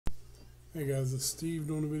Hey guys, it's Steve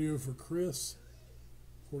doing a video for Chris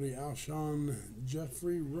for the Alshon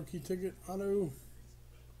Jeffrey rookie ticket auto.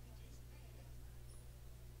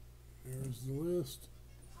 There's the list.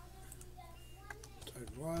 Type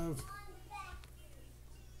live.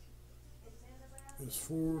 It's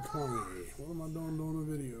 420. What am I doing a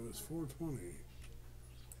video? It's 420.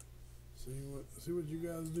 See what you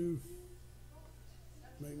guys do?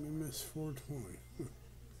 Make me miss 420.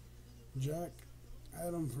 Jack,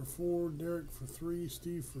 Adam for 4, Derek for 3,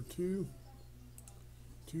 Steve for 2.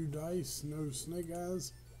 2 dice, no snake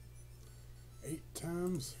eyes. 8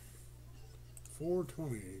 times.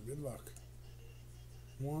 420. Good luck.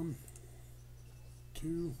 1,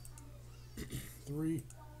 2, 3,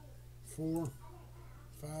 4,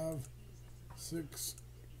 5, 6,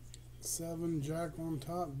 7. Jack on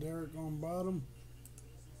top, Derek on bottom.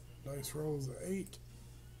 Dice rolls of 8.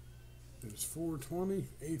 It's 420.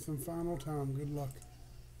 8th and final time. Good luck.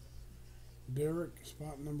 Derek,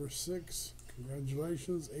 spot number 6.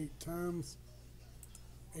 Congratulations. 8 times.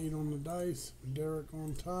 8 on the dice. Derek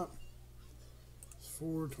on top. It's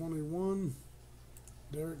 421.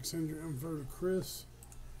 Derek, send your info to Chris.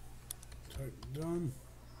 Type done.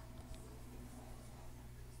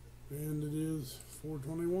 And it is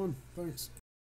 421. Thanks.